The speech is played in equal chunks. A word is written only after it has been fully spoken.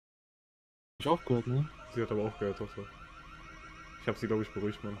Ich auch gehört, ne? Sie hat aber auch gehört, doch so. Ich habe sie, glaube ich,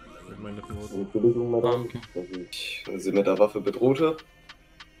 beruhigt, Mann. Mit meinen netten Worten. Entschuldigung, Madame, okay. dass ich Sie mit der Waffe bedrohte.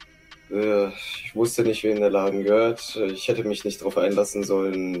 Ich wusste nicht, wen der Laden gehört. Ich hätte mich nicht darauf einlassen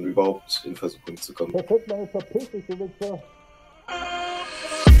sollen, überhaupt in Versuchung zu kommen. Perfekt, meine verpiss dich, du Wichser.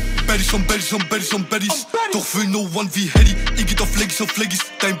 Baddies on Baddies on Baddies on Baddies. Doch will no one wie Hedy. Ihr geht auf Leggies,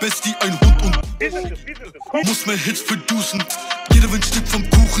 dein Bestie, ein Hund und muss mehr Hits producen. Jeder will ein Stück vom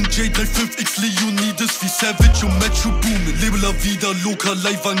Kuchen. J35X Leonidas wie Savage und Metro boomen. Lebe la vida loca,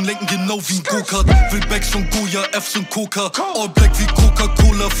 Leihwagen lenken genau wie ein Go-Kart. Will Bags von Goya, Fs und Coca. All black wie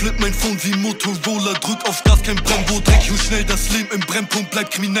Coca-Cola, flip mein Phone wie Motorola. Drück auf Gas, kein Brembo, dreckig und schnell das Leben im Brennpunkt.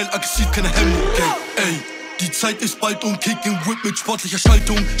 Bleibt kriminell aggressiv, keine Hemmung, ey. Die Zeit ist bald um, Kick in Whip mit sportlicher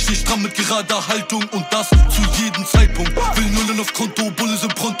Schaltung. Steh stramm mit gerader Haltung und das zu jedem Zeitpunkt. Will Nullen auf Konto, Bulle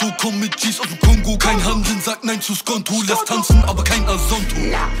sind pronto. Komm mit G's aus dem Kongo. Kein Handeln, sagt nein zu Skonto. Lässt tanzen, aber kein Asonto.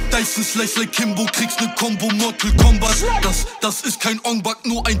 Dyson Slice like Kimbo, kriegst ne Combo, Mortal Kombat. Das ist kein Ongbak,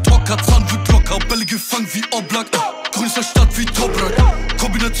 nur ein Tocker. Zahn wird locker, Bälle gefangen wie Oblak. Größer Stadt wie Toprak.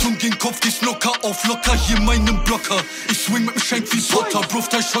 Kombination gegen Kopf, gehst locker auf locker. Hier meinen Blocker. Ich swing mit dem Schenk wie Potter.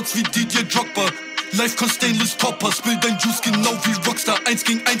 Bruftime Shots wie Didier Drogba. Life con Stainless Topper, spill dein Juice genau wie Rockstar. 1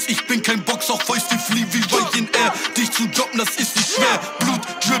 gegen 1, ich bin kein Box, auch Fäuste fliehen wie Ryanair. Dich zu droppen, das ist nicht schwer. Blut,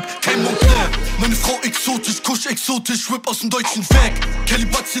 Drip, kein Montclair. Meine Frau exotisch, Kusch exotisch, Rip aus dem deutschen Werk. Kelly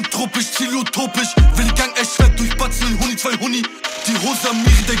Batzen tropisch, Ziel utopisch. Will die Gang erschwert durch Batzen, Huni, 2 Huni. Die Hose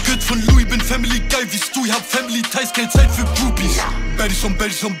Amiri, der Gürtel von Louis. Bin Family Guy wie Stu, hab Family Ties, keine Zeit für Groupies. Baddies on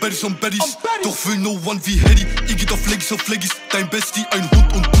Baddies on Baddies on Baddies. Doch will no one wie Hedy. Ihr geht auf Leggies, dein Bestie, ein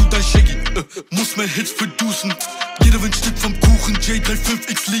Hund und du dein Shaggy. Muss mehr Hits producen. Jeder will ein Stück vom Kuchen.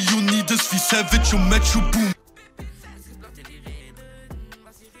 J35X Leonidas wie Savage und Metro Boom.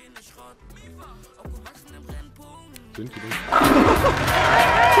 Sind die denn?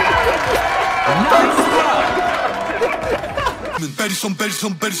 Baddies on Baddies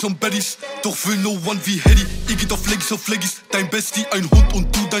on Baddies on Baddies. Doch will no one wie Hedy. Ihr geht auf Leggies, dein Bestie, ein Hund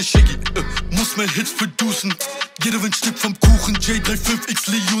und du dein Shaggy. Muss mehr Hits producen. Jeder will ein Stück vom Kuchen. J35X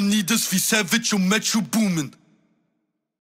Leonidas wie Savage und Metro boomen.